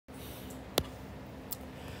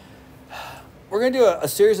we're going to do a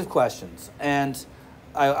series of questions, and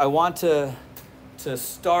I want to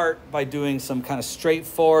start by doing some kind of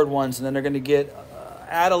straightforward ones, and then they're going to get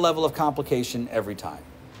add a level of complication every time.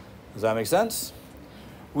 Does that make sense?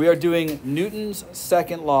 We are doing Newton's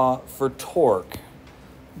second law for torque,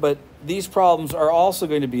 but these problems are also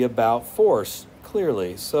going to be about force,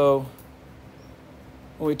 clearly. So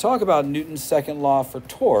when we talk about Newton's second law for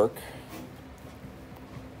torque,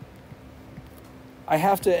 I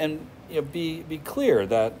have to be clear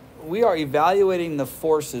that we are evaluating the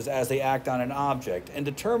forces as they act on an object and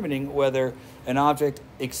determining whether an object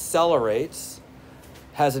accelerates,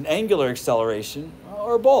 has an angular acceleration,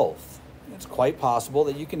 or both. It's quite possible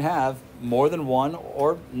that you can have more than one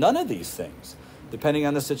or none of these things, depending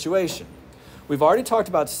on the situation. We've already talked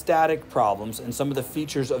about static problems and some of the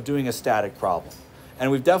features of doing a static problem.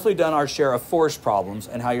 And we've definitely done our share of force problems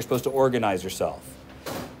and how you're supposed to organize yourself.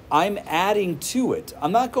 I'm adding to it.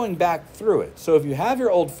 I'm not going back through it. So if you have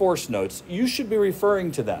your old force notes, you should be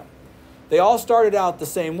referring to them. They all started out the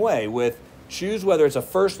same way with choose whether it's a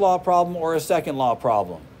first law problem or a second law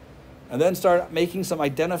problem. And then start making some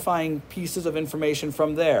identifying pieces of information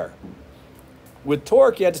from there. With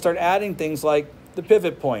torque, you had to start adding things like the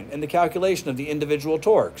pivot point and the calculation of the individual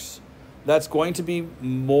torques. That's going to be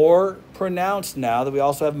more pronounced now that we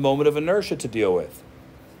also have moment of inertia to deal with.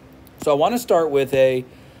 So I want to start with a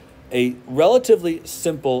relatively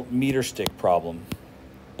simple meter stick problem,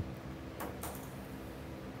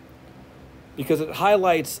 because it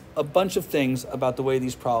highlights a bunch of things about the way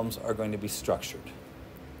these problems are going to be structured.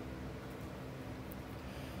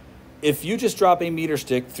 If you just drop a meter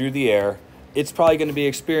stick through the air, it's probably going to be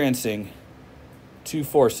experiencing two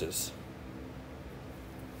forces.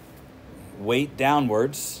 Weight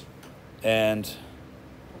downwards and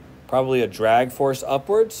probably a drag force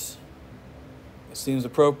upwards. It seems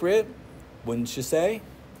appropriate, wouldn't you say?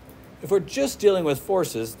 If we're just dealing with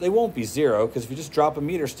forces, they won't be zero, because if you just drop a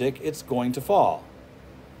meter stick, it's going to fall.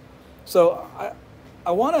 So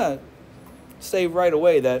I want to say right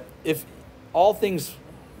away that if all things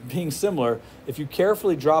being similar, if you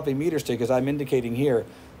carefully drop a meter stick, as I'm indicating here,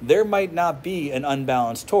 there might not be an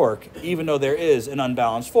unbalanced torque, even though there is an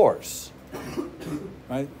unbalanced force.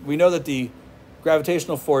 Right? We know that the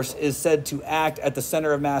gravitational force is said to act at the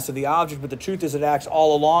center of mass of the object, but the truth is it acts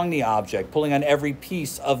all along the object, pulling on every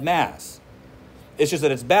piece of mass. It's just that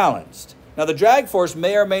it's balanced. Now, the drag force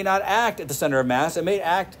may or may not act at the center of mass. It may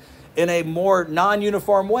act in a more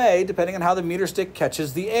non-uniform way, depending on how the meter stick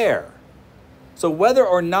catches the air. So whether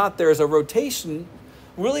or not there is a rotation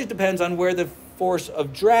really depends on where the force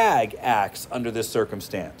of drag acts under this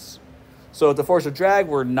circumstance. So if the force of drag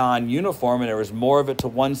were non-uniform and there was more of it to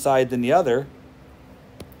one side than the other,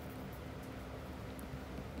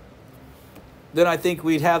 then I think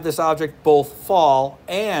we'd have this object both fall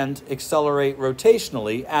and accelerate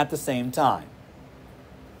rotationally at the same time.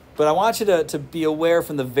 But I want you to be aware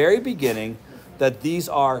from the very beginning that these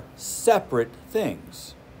are separate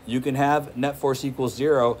things. You can have net force equals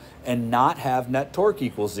 0 and not have net torque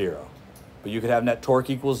equals 0. But you could have net torque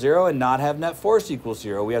equals 0 and not have net force equals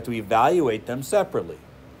 0. We have to evaluate them separately.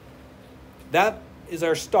 That is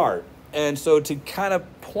our start. And so to kind of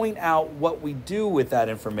point out what we do with that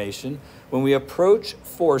information, when we approach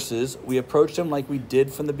forces, we approach them like we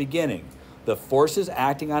did from the beginning. The forces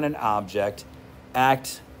acting on an object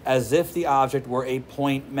act as if the object were a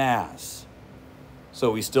point mass.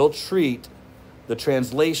 So we still treat the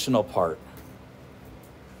translational part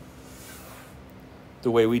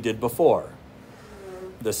the way we did before.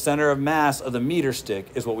 The center of mass of the meter stick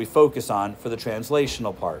is what we focus on for the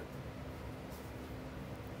translational part.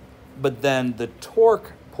 But then the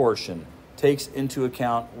torque portion takes into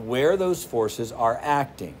account where those forces are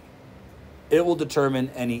acting. It will determine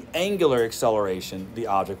any angular acceleration the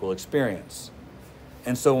object will experience.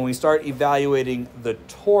 And so when we start evaluating the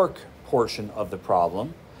torque portion of the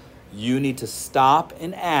problem, you need to stop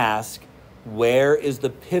and ask, where is the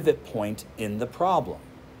pivot point in the problem?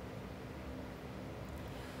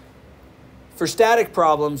 For static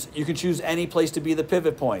problems, you can choose any place to be the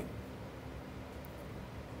pivot point.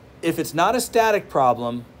 If it's not a static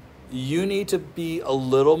problem, you need to be a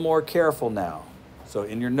little more careful now. So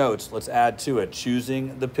in your notes, let's add to it,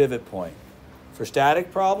 choosing the pivot point. For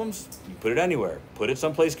static problems, you put it anywhere. Put it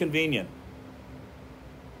someplace convenient.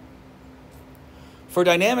 For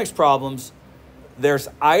dynamics problems, there's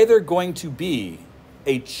either going to be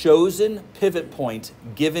a chosen pivot point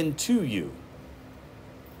given to you,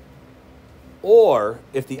 or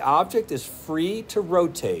if the object is free to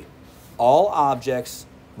rotate, all objects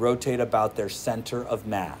rotate about their center of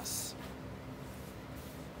mass.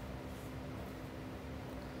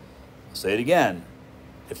 I'll say it again.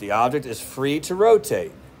 If the object is free to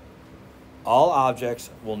rotate, all objects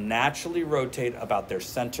will naturally rotate about their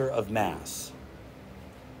center of mass.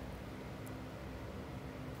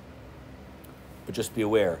 But just be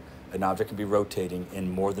aware, an object can be rotating in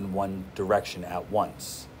more than one direction at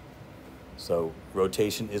once. So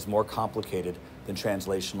rotation is more complicated than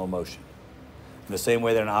translational motion. In the same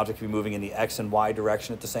way that an object can be moving in the x and y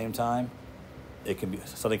direction at the same time,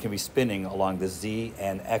 something can be spinning along the z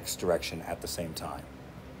and x direction at the same time.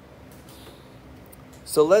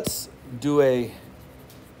 So let's do a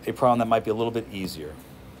problem that might be a little bit easier.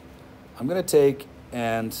 I'm going to take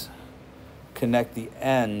and connect the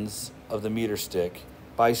ends of the meter stick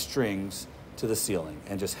by strings to the ceiling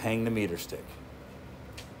and just hang the meter stick.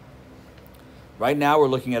 Right now we're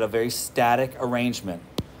looking at a very static arrangement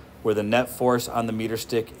where the net force on the meter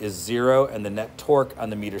stick is 0 and the net torque on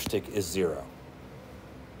the meter stick is 0.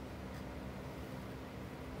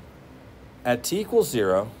 At t equals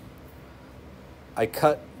 0, I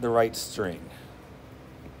cut the right string.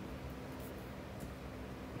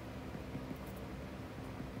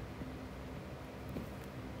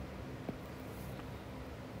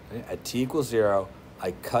 Okay, at t equals 0,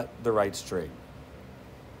 I cut the right string.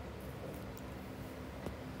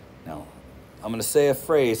 Now, I'm going to say a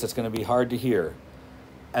phrase that's going to be hard to hear.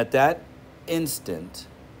 At that instant,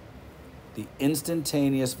 the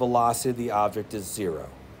instantaneous velocity of the object is 0.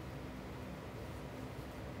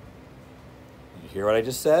 You hear what I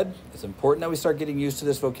just said? It's important that we start getting used to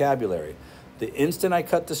this vocabulary. The instant I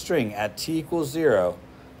cut the string at t equals 0,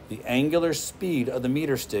 the angular speed of the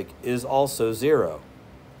meter stick is also 0.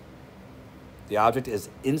 The object is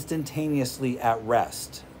instantaneously at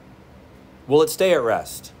rest. Will it stay at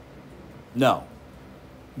rest? No.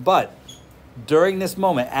 But during this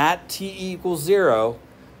moment, at t equals 0,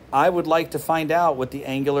 I would like to find out what the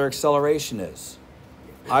angular acceleration is.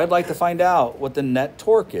 I'd like to find out what the net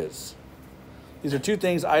torque is. These are two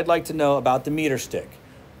things I'd like to know about the meter stick.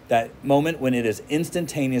 That moment when it is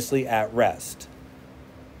instantaneously at rest.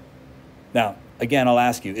 Now, again, I'll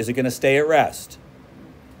ask you, is it going to stay at rest?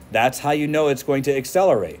 That's how you know it's going to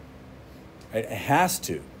accelerate. Right? It has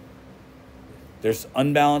to. There's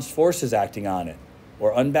unbalanced forces acting on it,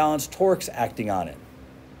 or unbalanced torques acting on it.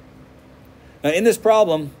 Now, in this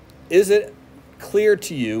problem, is it clear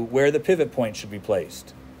to you where the pivot point should be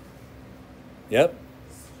placed? Yep.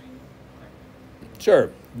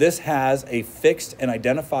 Sure. This has a fixed and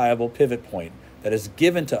identifiable pivot point that is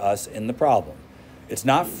given to us in the problem. It's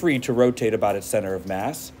not free to rotate about its center of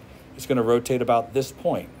mass. It's going to rotate about this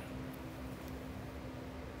point.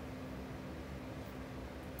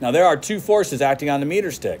 Now, there are two forces acting on the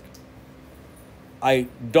meter stick. I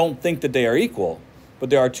don't think that they are equal,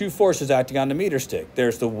 but there are two forces acting on the meter stick.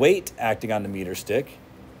 There's the weight acting on the meter stick,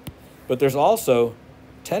 but there's also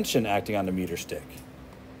tension acting on the meter stick.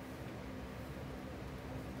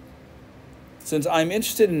 Since I'm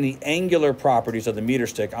interested in the angular properties of the meter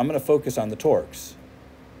stick, I'm going to focus on the torques.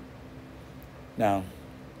 Now,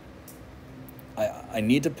 I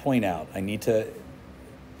need to point out, I need to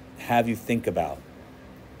have you think about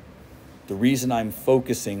the reason I'm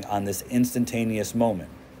focusing on this instantaneous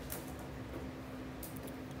moment.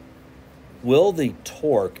 Will the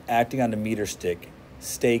torque acting on the meter stick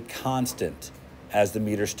stay constant as the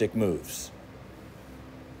meter stick moves?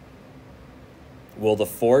 Will the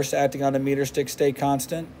force acting on the meter stick stay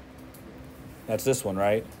constant? That's this one,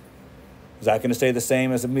 right? Is that going to stay the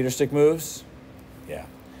same as the meter stick moves? Yeah.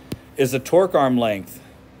 Is the torque arm length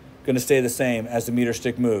going to stay the same as the meter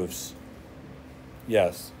stick moves?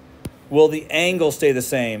 Yes. Will the angle stay the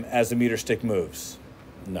same as the meter stick moves?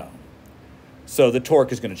 No. So the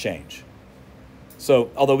torque is going to change.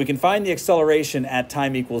 So although we can find the acceleration at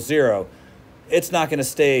time equals 0, it's not going to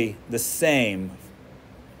stay the same,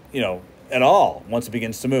 at all once it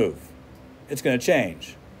begins to move. It's going to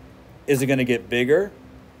change. Is it going to get bigger,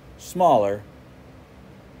 smaller?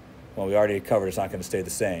 Well, we already covered it's not going to stay the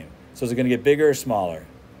same. So is it going to get bigger or smaller,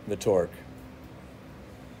 the torque?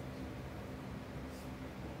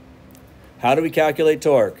 How do we calculate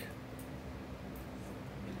torque?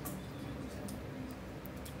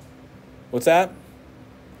 What's that?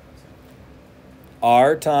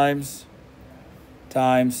 R times.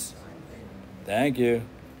 Thank you.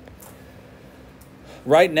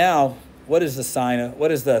 Right now, what is the sine? What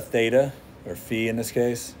is the theta, or phi in this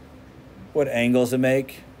case? What angle does it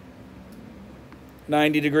make?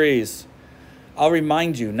 90 degrees. I'll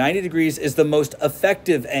remind you, 90 degrees is the most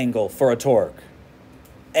effective angle for a torque.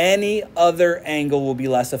 Any other angle will be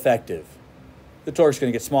less effective. The torque's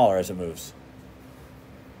going to get smaller as it moves.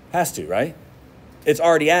 Has to, right? It's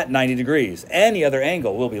already at 90 degrees. Any other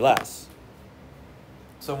angle will be less.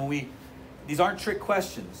 So when we these aren't trick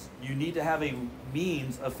questions. You need to have a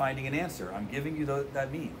means of finding an answer. I'm giving you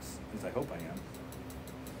that means, at least I hope I am.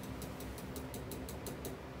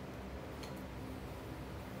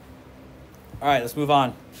 All right, let's move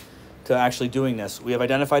on to actually doing this. We have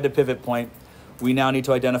identified the pivot point. We now need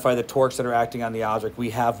to identify the torques that are acting on the object.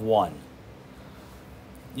 We have one.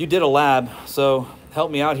 You did a lab, so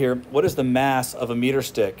help me out here. What is the mass of a meter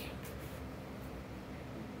stick?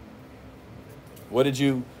 What did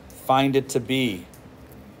you find it to be?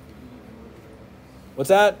 What's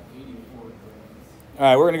that? 84 grams. All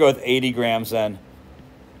right, we're going to go with 80 grams then.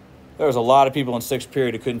 There was a lot of people in sixth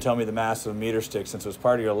period who couldn't tell me the mass of a meter stick. Since it was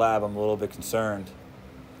part of your lab, I'm a little bit concerned.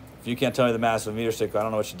 If you can't tell me the mass of a meter stick, I don't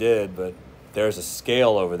know what you did, but there's a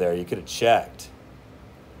scale over there. You could have checked.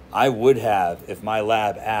 I would have if my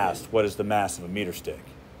lab asked, what is the mass of a meter stick?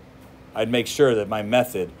 I'd make sure that my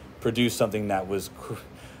method produced something that was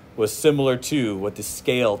similar to what the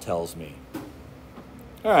scale tells me.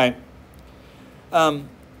 All right.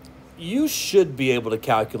 You should be able to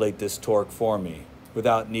calculate this torque for me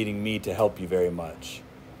without needing me to help you very much.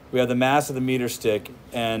 We have the mass of the meter stick,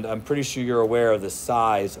 and I'm pretty sure you're aware of the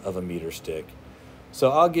size of a meter stick. So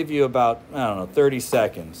I'll give you about, 30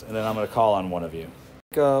 seconds, and then I'm going to call on one of you.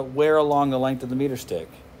 Where along the length of the meter stick?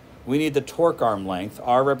 We need the torque arm length.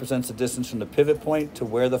 R represents the distance from the pivot point to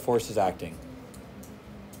where the force is acting.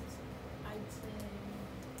 I'd say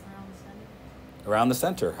around the center. Around the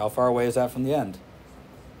center. How far away is that from the end?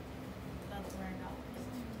 That's where I got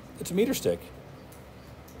it. It's a meter stick.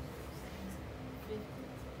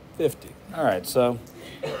 50. All right, so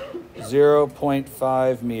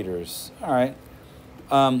 0.5 meters. All right.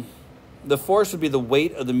 The force would be the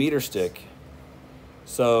weight of the meter stick.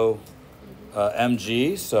 So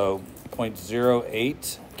mg, so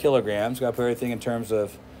 0.08 kilograms. Got to put everything in terms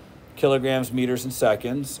of kilograms, meters, and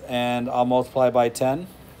seconds. And I'll multiply by 10.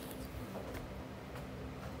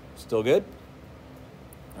 Still good?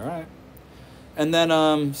 All right. And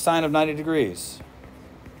then sine of 90 degrees.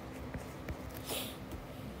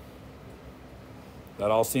 That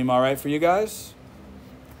all seem all right for you guys?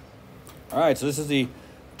 All right, so this is the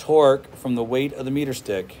torque from the weight of the meter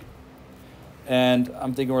stick. And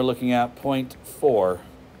I'm thinking we're looking at 0.4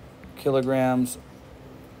 kilograms,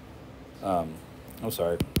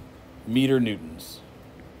 meter newtons.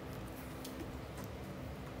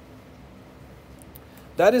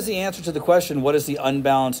 That is the answer to the question, what is the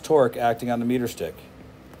unbalanced torque acting on the meter stick?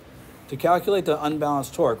 To calculate the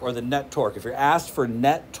unbalanced torque or the net torque, if you're asked for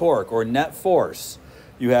net torque or net force,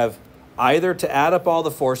 you have either to add up all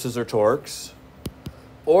the forces or torques,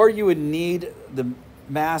 or you would need the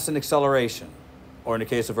mass and acceleration, or in the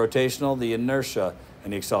case of rotational, the inertia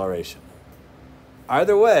and the acceleration.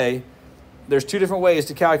 Either way, there's two different ways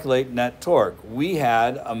to calculate net torque. We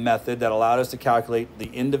had a method that allowed us to calculate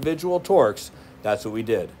the individual torques. That's what we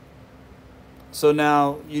did. So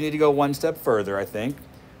now you need to go one step further, I think.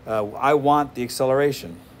 I want the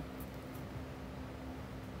acceleration.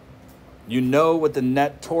 You know what the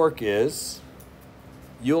net torque is.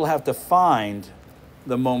 You'll have to find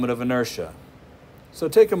the moment of inertia. So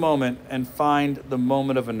take a moment and find the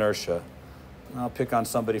moment of inertia. I'll pick on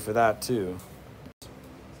somebody for that too.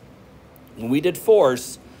 When we did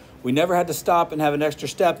force, we never had to stop and have an extra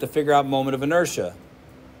step to figure out moment of inertia.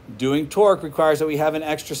 Doing torque requires that we have an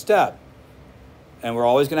extra step. And we're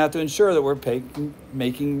always going to have to ensure that we're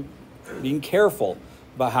being careful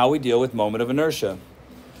about how we deal with moment of inertia.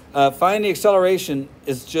 Finding the acceleration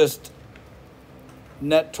is just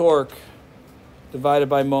net torque divided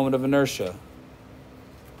by moment of inertia.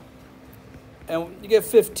 And you get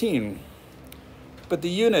 15. But the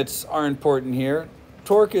units are important here.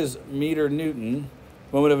 Torque is meter newton.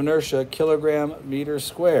 Moment of inertia, kilogram meter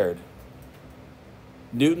squared.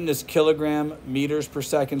 Newton is kilogram meters per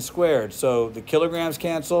second squared. So the kilograms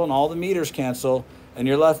cancel and all the meters cancel, and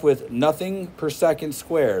you're left with nothing per second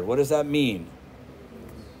squared. What does that mean?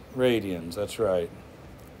 Radians, that's right.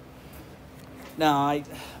 Now,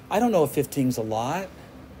 I don't know if 15's a lot.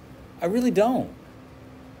 I really don't.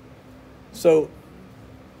 So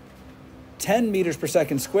 10 meters per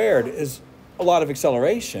second squared is a lot of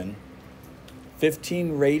acceleration.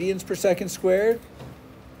 15 radians per second squared?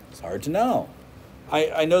 It's hard to know.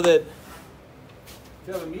 I know that if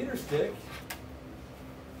you have a meter stick,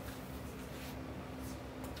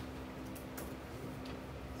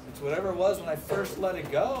 it's whatever it was when I first let it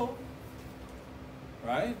go,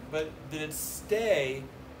 right? But did it stay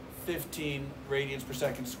 15 radians per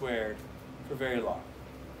second squared for very long?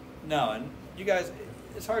 No, and you guys,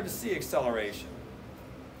 it's hard to see acceleration.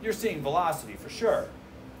 You're seeing velocity for sure,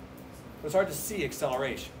 but it's hard to see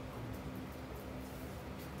acceleration.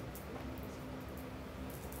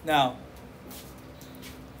 Now,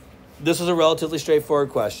 This was a relatively straightforward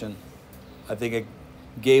question. I think it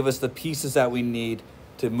gave us the pieces that we need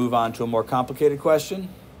to move on to a more complicated question.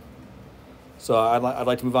 So I'd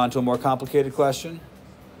like to move on to a more complicated question.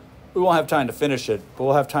 We won't have time to finish it, but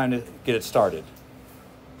we'll have time to get it started.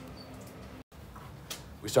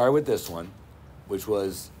 We started with this one, which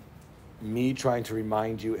was me trying to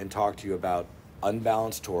remind you and talk to you about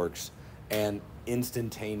unbalanced torques and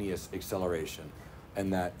instantaneous acceleration,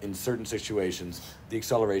 and that in certain situations, the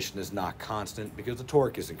acceleration is not constant because the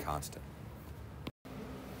torque isn't constant.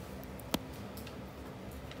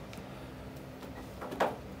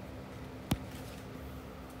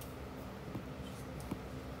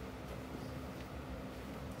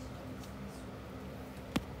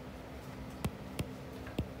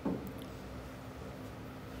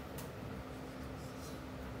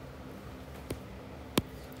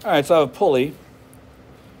 All right, so I have a pulley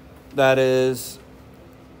that is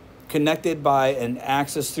connected by an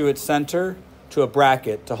axis through its center to a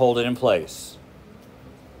bracket to hold it in place.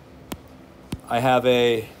 I have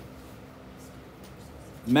a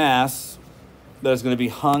mass that is going to be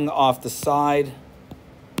hung off the side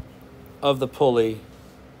of the pulley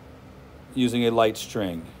using a light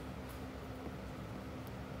string.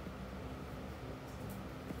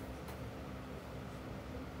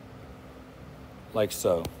 Like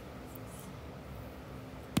so.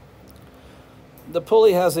 The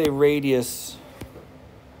pulley has a radius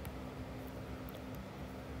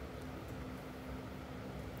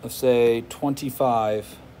of, say,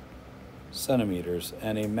 25 centimeters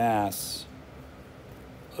and a mass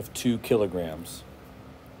of 2 kilograms.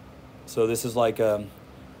 So this is like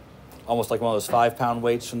almost like one of those 5-pound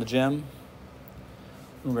weights from the gym.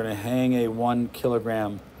 We're going to hang a 1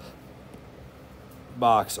 kilogram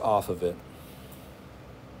box off of it.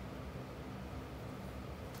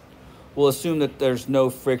 We'll assume that there's no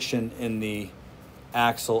friction in the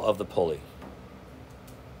axle of the pulley.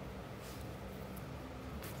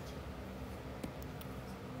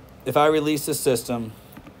 If I release the system,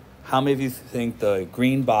 how many of you think the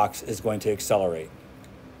green box is going to accelerate?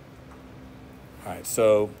 All right,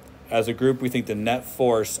 so as a group, we think the net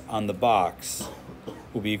force on the box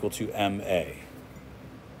will be equal to MA.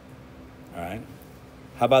 All right,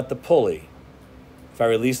 how about the pulley? If I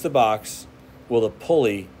release the box, will the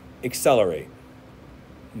pulley accelerate?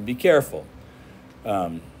 Be careful.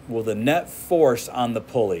 Will the net force on the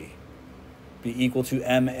pulley be equal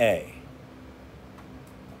to MA?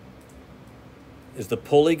 Is the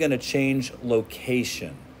pulley going to change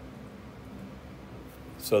location?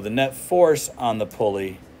 So the net force on the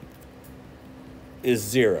pulley is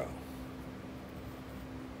 0.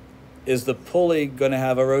 Is the pulley going to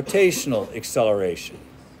have a rotational acceleration?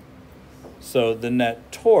 So the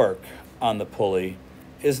net torque on the pulley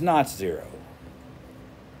is not 0.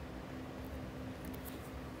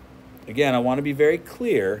 Again, I want to be very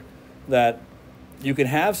clear that you can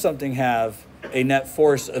have something have a net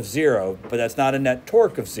force of 0, but that's not a net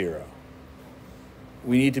torque of 0.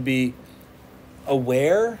 We need to be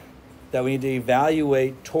aware that we need to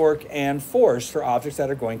evaluate torque and force for objects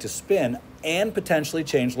that are going to spin and potentially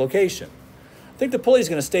change location. I think the pulley is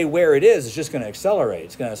going to stay where it is. It's just going to accelerate.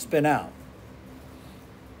 It's going to spin out.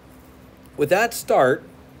 With that start,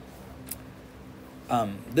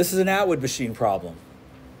 this is an Atwood machine problem.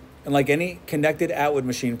 And like any connected Atwood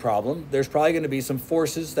machine problem, there's probably going to be some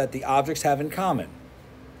forces that the objects have in common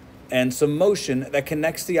and some motion that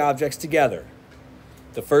connects the objects together.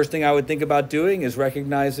 The first thing I would think about doing is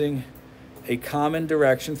recognizing a common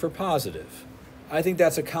direction for positive. I think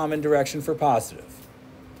that's a common direction for positive.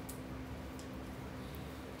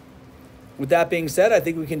 With that being said, I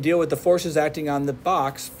think we can deal with the forces acting on the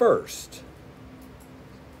box first.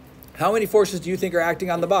 How many forces do you think are acting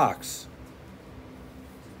on the box?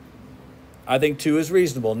 I think 2 is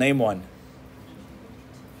reasonable. Name one.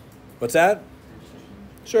 What's that?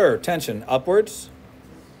 Sure, tension. Upwards.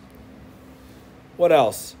 What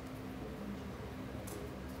else?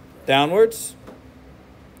 Downwards.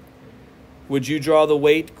 Would you draw the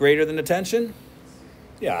weight greater than the tension?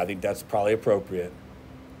 Yeah, I think that's probably appropriate.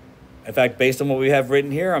 In fact, based on what we have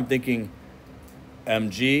written here, I'm thinking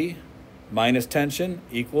mg minus tension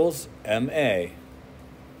equals ma.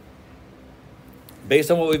 Based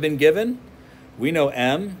on what we've been given, we know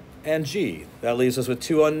m and g. That leaves us with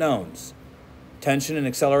 2 unknowns, tension and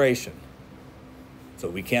acceleration. So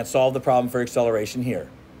we can't solve the problem for acceleration here.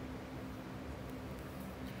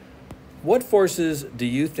 What forces do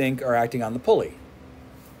you think are acting on the pulley?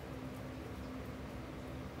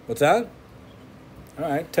 What's that? All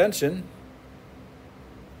right, tension.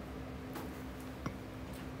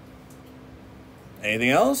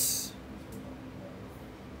 Anything else?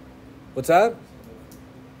 What's that?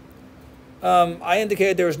 I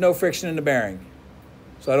indicated there was no friction in the bearing.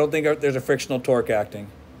 So I don't think there's a frictional torque acting.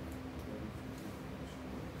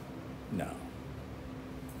 No.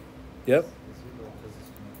 Yep.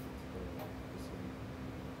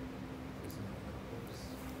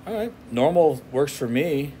 All right. Normal works for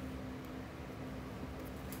me.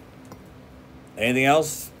 Anything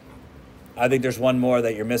else? I think there's one more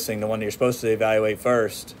that you're missing, the one that you're supposed to evaluate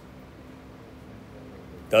first.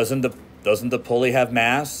 Doesn't the pulley have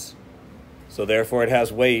mass? So therefore it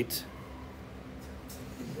has weight.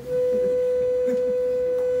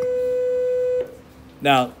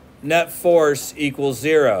 Now, net force equals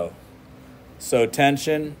 0. So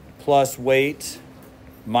tension plus weight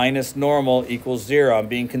minus normal equals 0. I'm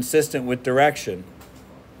being consistent with direction.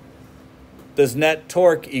 Does net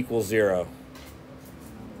torque equal 0?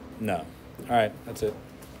 No. All right, that's it.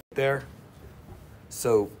 There.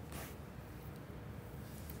 So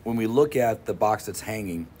when we look at the box that's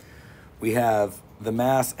hanging, we have the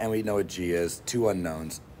mass and we know what G is, two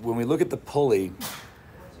unknowns. When we look at the pulley,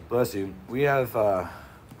 bless you, we have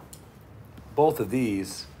both of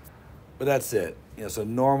these, but that's it. So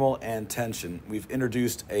normal and tension. We've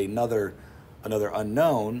introduced another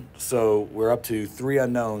unknown, so we're up to 3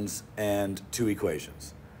 unknowns and 2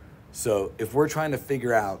 equations. So if we're trying to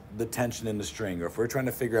figure out the tension in the string, or if we're trying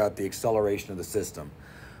to figure out the acceleration of the system,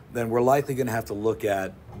 then we're likely going to have to look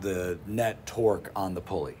at the net torque on the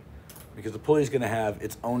pulley, because the pulley is going to have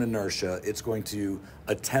its own inertia. It's going to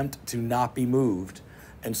attempt to not be moved,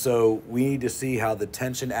 and so we need to see how the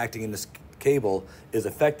tension acting in this cable is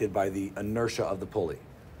affected by the inertia of the pulley.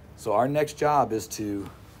 So our next job is to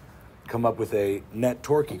come up with a net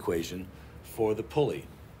torque equation for the pulley.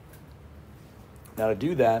 Now to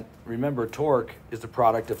do that, remember torque is the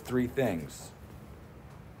product of 3 things.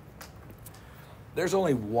 There's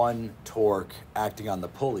only one torque acting on the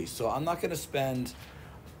pulley, so I'm not going to spend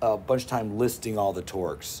a bunch of time listing all the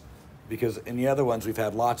torques, because in the other ones we've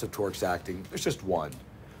had lots of torques acting. There's just one.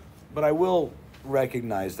 But I will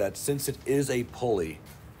recognize that since it is a pulley,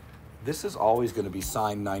 this is always going to be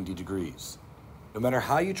sine 90 degrees. No matter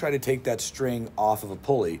how you try to take that string off of a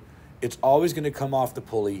pulley, it's always going to come off the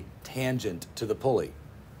pulley tangent to the pulley,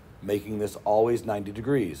 making this always 90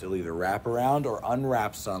 degrees. It'll either wrap around or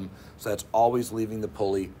unwrap some, so that's always leaving the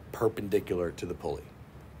pulley perpendicular to the pulley.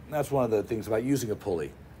 And that's one of the things about using a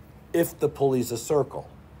pulley. If the pulley is a circle,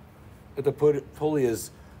 if the pulley is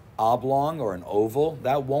oblong or an oval,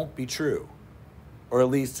 that won't be true. Or at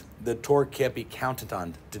least the torque can't be counted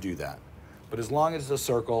on to do that. But as long as it's a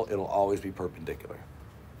circle, it'll always be perpendicular.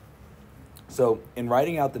 So in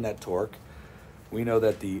writing out the net torque, we know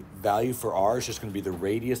that the value for R is just going to be the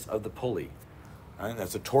radius of the pulley. All right?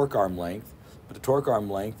 That's a torque arm length, but the torque arm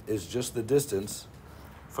length is just the distance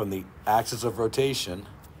from the axis of rotation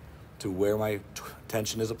to where my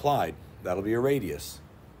tension is applied. That'll be a radius.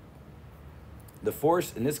 The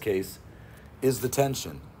force in this case is the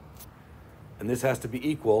tension. And this has to be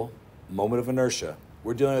equal moment of inertia.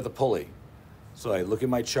 We're dealing with a pulley. So I look at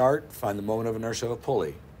my chart, find the moment of inertia of a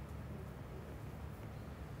pulley.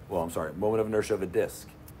 Well, I'm sorry, moment of inertia of a disc.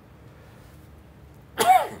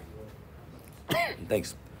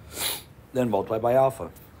 Thanks. Then multiply by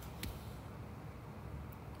alpha.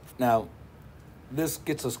 Now, this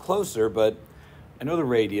gets us closer, but I know the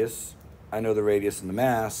radius. I know the radius and the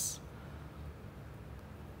mass.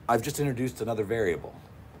 I've just introduced another variable.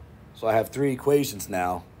 So I have 3 equations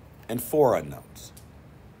now and 4 unknowns.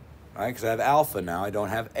 All right, because I have alpha now, I don't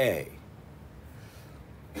have A.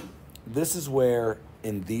 This is where,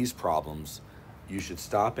 in these problems, you should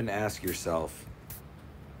stop and ask yourself,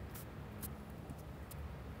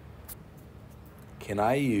 can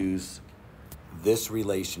I use this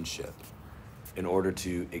relationship in order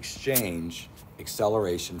to exchange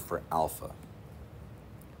acceleration for alpha?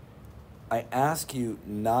 I ask you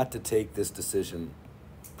not to take this decision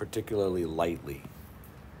particularly lightly.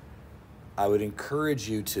 I would encourage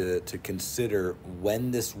you to consider when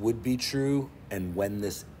this would be true and when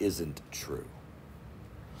this isn't true.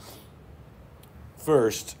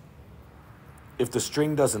 First, if the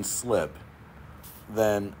string doesn't slip,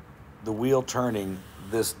 then the wheel turning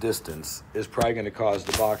this distance is probably going to cause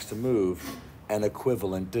the box to move an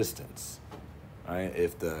equivalent distance. All right?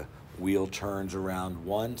 If the wheel turns around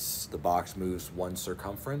once, the box moves 1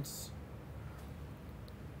 circumference.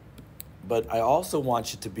 But I also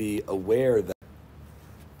want you to be aware that,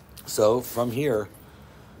 so from here,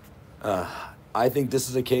 I think this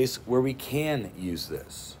is a case where we can use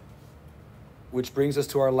this. Which brings us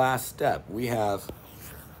to our last step. We have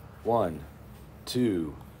 1,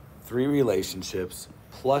 2, 3 relationships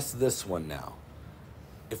plus this one now.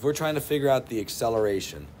 If we're trying to figure out the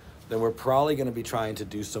acceleration, then we're probably going to be trying to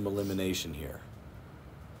do some elimination here.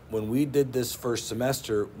 When we did this first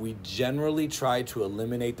semester, we generally tried to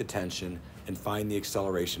eliminate the tension and find the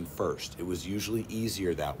acceleration first. It was usually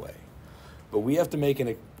easier that way. But we have to make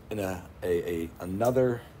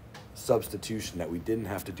another substitution that we didn't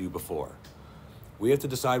have to do before. We have to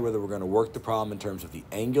decide whether we're going to work the problem in terms of the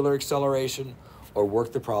angular acceleration or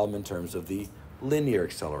work the problem in terms of the linear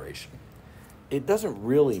acceleration. It doesn't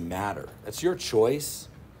really matter. That's your choice.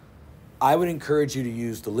 I would encourage you to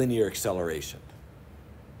use the linear acceleration.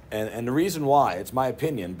 And the reason why, it's my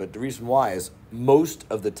opinion, but the reason why is most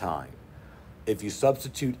of the time, if you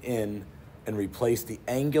substitute in and replace the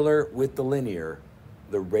angular with the linear,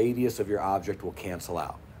 the radius of your object will cancel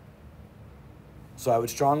out. So I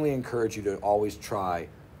would strongly encourage you to always try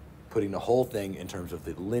putting the whole thing in terms of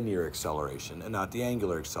the linear acceleration and not the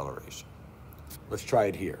angular acceleration. Let's try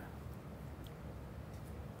it here.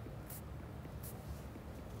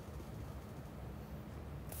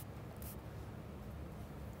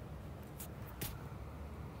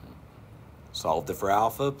 Solved it for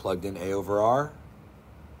alpha, plugged in A over R.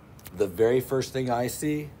 The very first thing I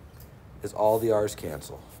see is all the R's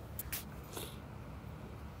cancel.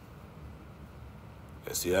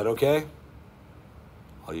 You see that okay?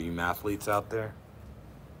 All you mathletes out there?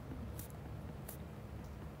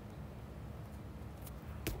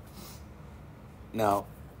 Now,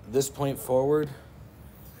 this point forward,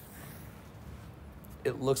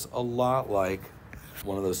 it looks a lot like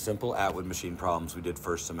one of those simple Atwood machine problems we did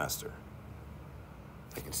first semester.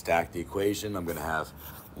 I can stack the equation. I'm going to have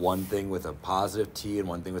one thing with a positive t and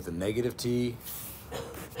one thing with a negative t.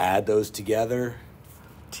 Add those together.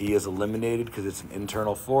 T is eliminated because it's an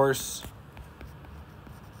internal force.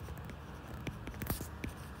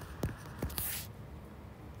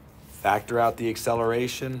 Factor out the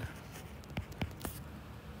acceleration.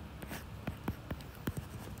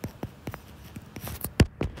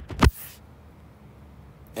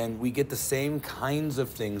 And we get the same kinds of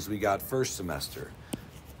things we got first semester.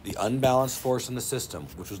 The unbalanced force in the system,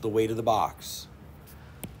 which was the weight of the box,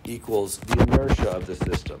 equals the inertia of the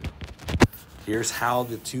system. Here's how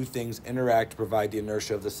the two things interact to provide the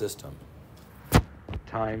inertia of the system,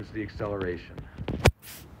 times the acceleration.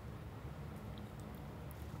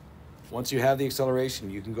 Once you have the acceleration,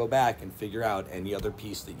 you can go back and figure out any other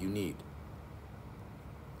piece that you need.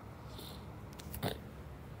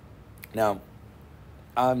 Now,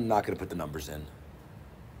 I'm not going to put the numbers in.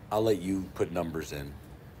 I'll let you put numbers in.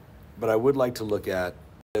 But I would like to look at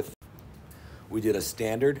if we did a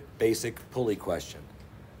standard basic pulley question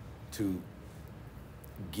to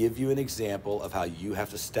give you an example of how you have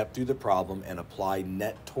to step through the problem and apply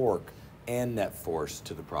net torque and net force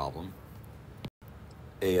to the problem.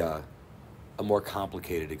 A more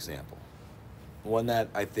complicated example. One that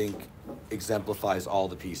I think exemplifies all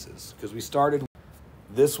the pieces. Because we started,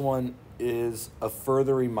 this one is a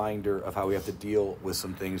further reminder of how we have to deal with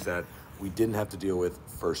some things that we didn't have to deal with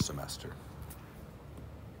first semester.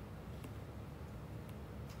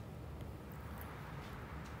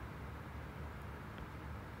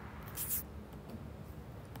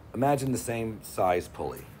 Imagine the same size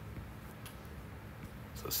pulley.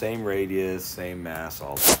 So same radius, same mass,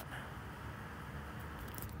 all the time.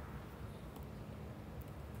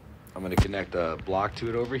 I'm going to connect a block to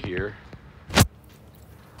it over here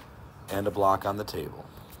and a block on the table.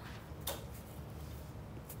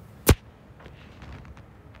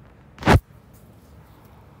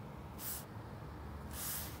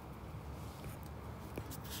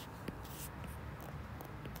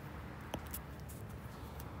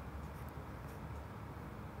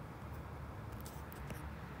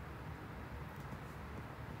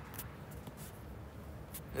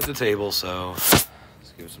 It's a table, so let's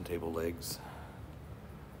give it some table legs.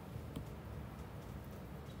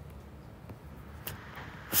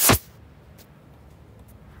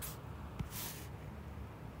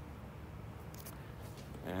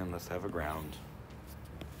 And let's have a ground.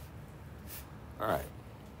 All right.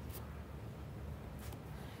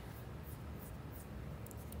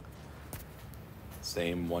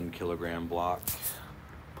 Same 1 kilogram block,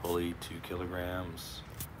 pulley 2 kilograms,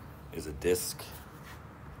 is a disc.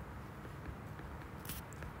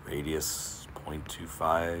 Radius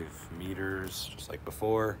 0.25 meters, just like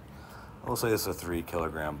before. We'll say it's a 3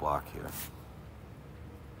 kilogram block here.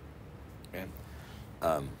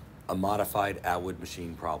 Okay. A modified Atwood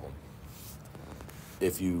machine problem.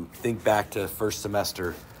 If you think back to first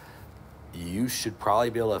semester, you should probably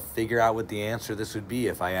be able to figure out what the answer this would be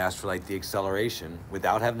if I asked for like the acceleration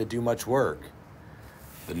without having to do much work.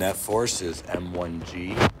 The net force is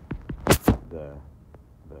m1g. The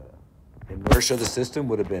inertia of the system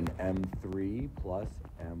would have been m3 plus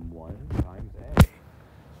M1 times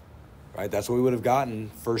A. Right? That's what we would have gotten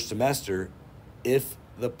first semester if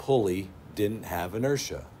the pulley didn't have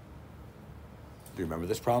inertia. Do you remember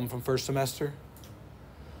this problem from first semester?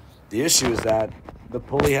 The issue is that the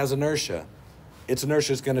pulley has inertia. Its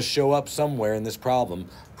inertia is going to show up somewhere in this problem,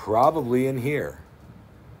 probably in here.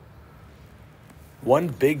 One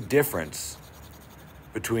big difference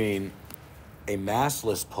between a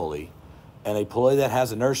massless pulley and a pulley that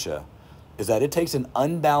has inertia is that it takes an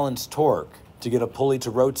unbalanced torque to get a pulley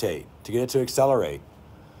to rotate, to get it to accelerate.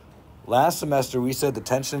 Last semester, we said the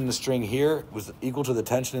tension in the string here was equal to the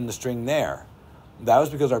tension in the string there. That was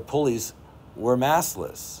because our pulleys were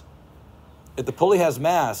massless. If the pulley has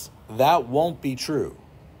mass, that won't be true.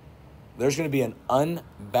 There's going to be an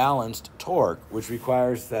unbalanced torque, which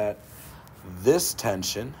requires that this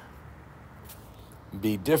tension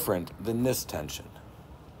be different than this tension.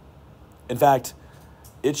 In fact,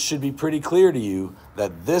 it should be pretty clear to you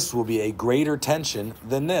that this will be a greater tension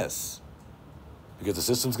than this, because the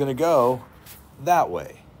system's going to go that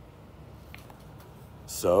way.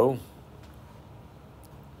 So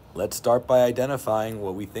let's start by identifying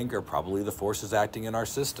what we think are probably the forces acting in our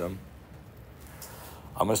system.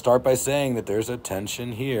 I'm going to start by saying that there's a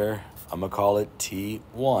tension here. I'm going to call it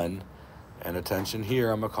T1, and a tension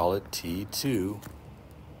here. I'm going to call it T2.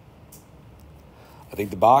 I think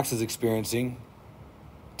the box is experiencing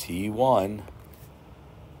T1.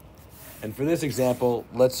 And for this example,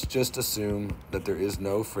 let's just assume that there is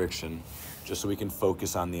no friction, just so we can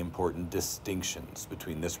focus on the important distinctions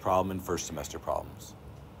between this problem and first semester problems.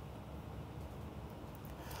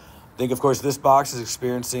 I think, of course, this box is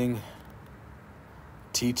experiencing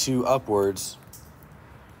T2 upwards,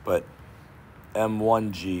 but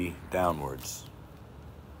M1G downwards.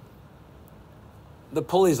 The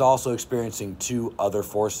pulley is also experiencing two other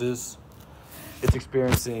forces. It's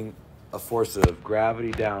experiencing a force of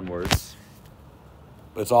gravity downwards,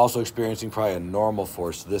 but it's also experiencing probably a normal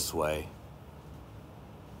force this way.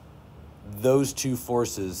 Those two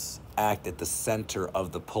forces act at the center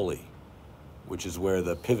of the pulley, which is where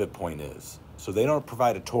the pivot point is. So they don't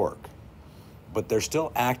provide a torque, but they're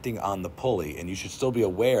still acting on the pulley, and you should still be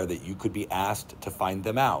aware that you could be asked to find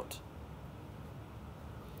them out.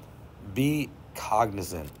 Be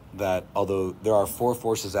cognizant that although there are four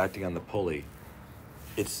forces acting on the pulley,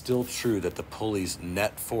 it's still true that the pulley's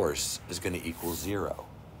net force is going to equal 0.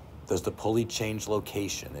 Does the pulley change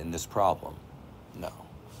location in this problem? No.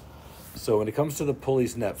 So when it comes to the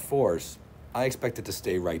pulley's net force, I expect it to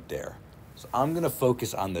stay right there. So I'm going to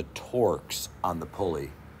focus on the torques on the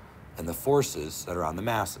pulley and the forces that are on the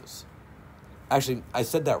masses. Actually, I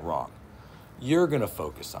said that wrong. You're going to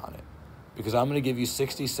focus on it, because I'm going to give you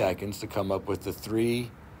 60 seconds to come up with the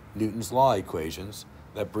 3 Newton's law equations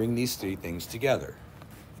that bring these 3 things together.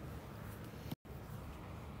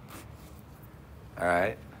 All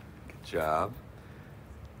right, good job.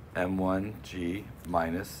 M1G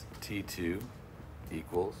minus T2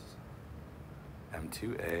 equals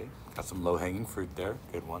M2A. Got some low-hanging fruit there,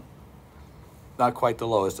 good one. Not quite the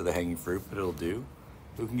lowest of the hanging fruit, but it'll do.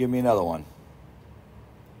 Who can give me another one?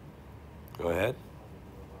 Go ahead.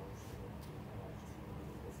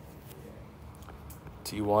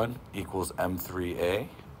 T1 equals M3A.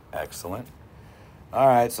 Excellent. All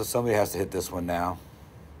right, so somebody has to hit this one now.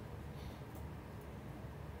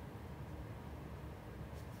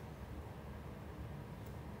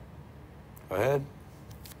 Go ahead.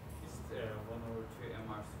 Is 1/2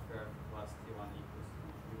 mr squared plus T1 equals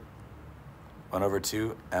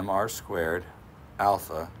 1/2 mr squared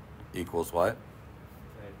alpha equals what? T2.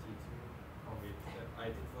 Oh wait, I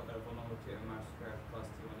did 1/2 mr squared plus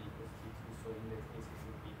T1 equals T2, so in that case it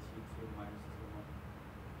would be T2 minus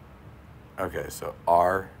T1. Okay, so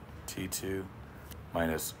R T2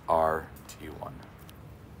 minus R T1.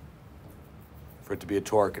 For it to be a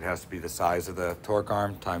torque, it has to be the size of the torque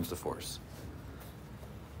arm times the force.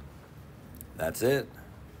 That's it.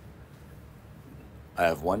 I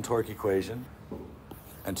have 1 torque equation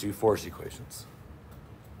and 2 force equations.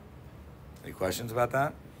 Any questions about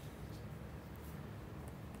that?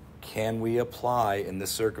 Can we apply, in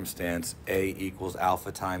this circumstance, A equals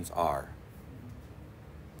alpha times R?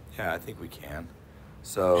 Yeah, I think we can.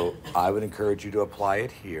 So I would encourage you to apply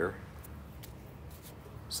it here.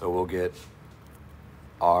 So we'll get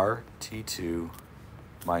RT2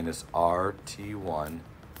 minus RT1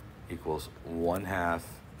 equals 1/2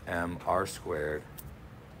 mr squared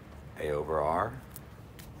A over R.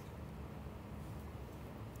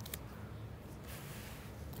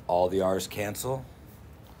 All the R's cancel.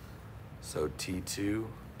 So T2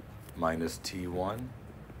 minus T1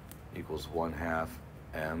 equals 1/2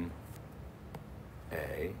 m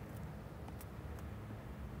A.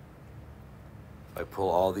 If I pull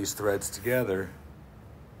all these threads together,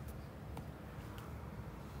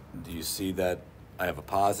 do you see that I have a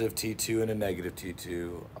positive T2 and a negative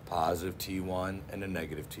T2, a positive T1 and a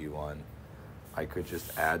negative T1? I could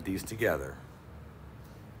just add these together.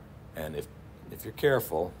 And if you're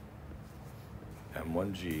careful,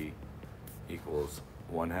 M1G equals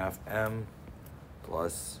 1/2 M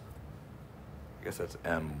plus, I guess that's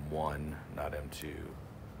M1, not M2.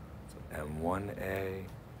 So M1A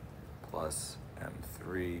plus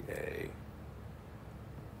M3A.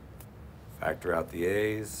 Factor out the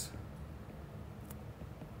A's.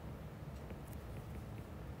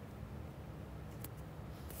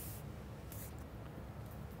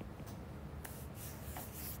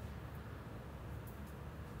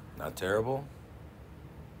 Not terrible.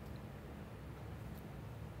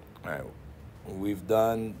 All right, we've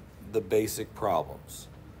done the basic problems.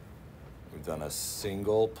 We've done a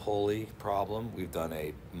single pulley problem. We've done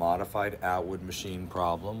a modified Atwood machine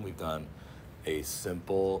problem. We've done a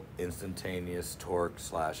simple instantaneous torque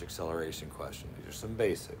 / acceleration question. These are some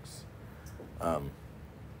basics.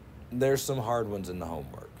 There's some hard ones in the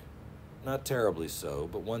homework. Not terribly so,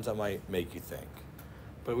 but ones that might make you think.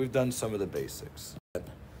 But we've done some of the basics.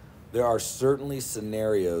 There are certainly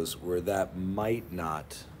scenarios where that might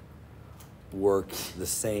not work the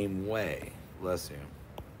same way. Bless you.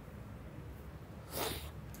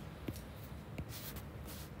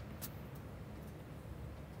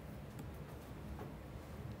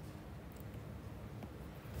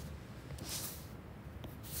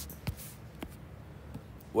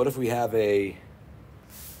 What if we have a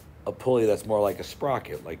pulley that's more like a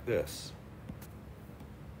sprocket, like this?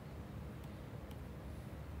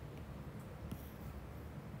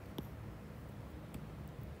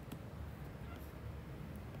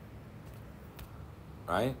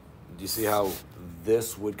 Right? Do you see how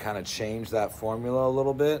this would kind of change that formula a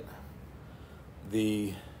little bit?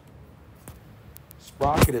 The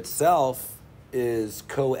sprocket itself is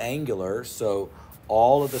coangular, so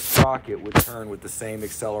all of the sprocket would turn with the same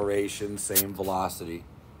acceleration, same velocity.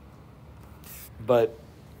 But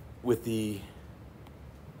with the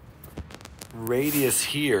radius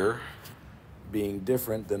here being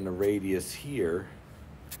different than the radius here,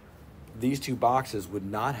 these two boxes would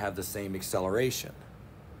not have the same acceleration.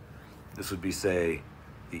 This would be, say,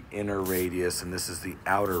 the inner radius, and this is the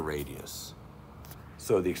outer radius.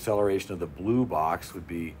 So the acceleration of the blue box would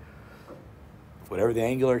be whatever the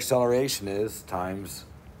angular acceleration is times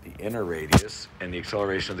the inner radius, and the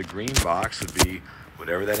acceleration of the green box would be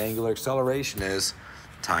whatever that angular acceleration is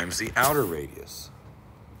times the outer radius.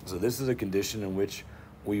 So this is a condition in which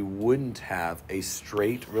we wouldn't have a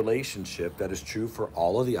straight relationship that is true for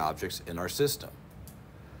all of the objects in our system.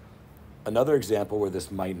 Another example where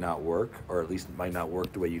this might not work, or at least might not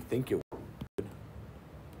work the way you think it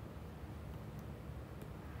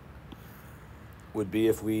would be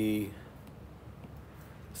if we,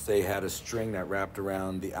 say, had a string that wrapped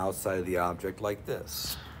around the outside of the object like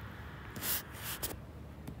this.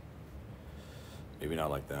 Maybe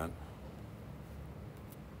not like that.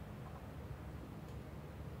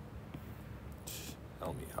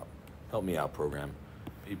 Help me out. Help me out, program.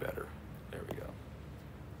 Be better. There we go.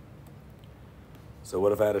 So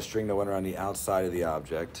what if I had a string that went around the outside of the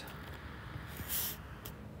object,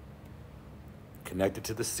 connected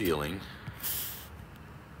to the ceiling,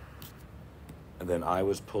 and then I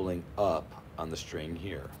was pulling up on the string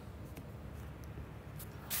here?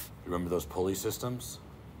 Remember those pulley systems?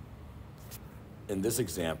 In this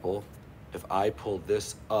example, if I pull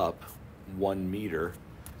this up 1 meter,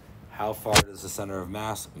 how far does the center of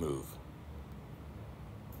mass move?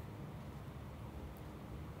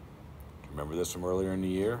 Remember this from earlier in the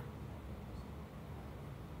year?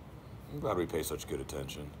 I'm glad we pay such good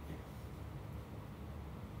attention.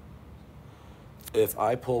 If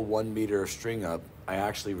I pull 1 meter of string up, I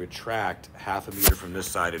actually retract 1/2 meter from this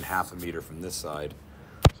side and 1/2 meter from this side.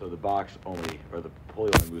 So the box only, or the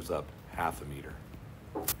pulley only moves up 1/2 meter.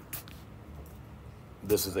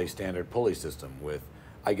 This is a standard pulley system with,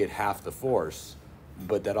 I get half the force,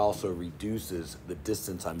 but that also reduces the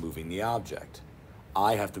distance I'm moving the object.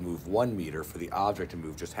 I have to move 1 meter for the object to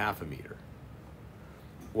move just 1/2 meter.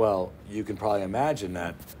 Well, you can probably imagine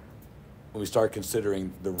that when we start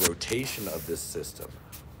considering the rotation of this system,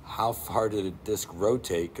 how far did a disk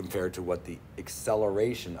rotate compared to what the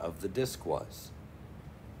acceleration of the disk was?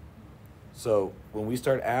 So when we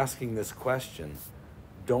start asking this question,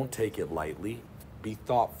 don't take it lightly, be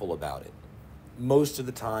thoughtful about it. Most of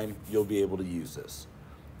the time, you'll be able to use this,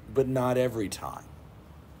 but not every time.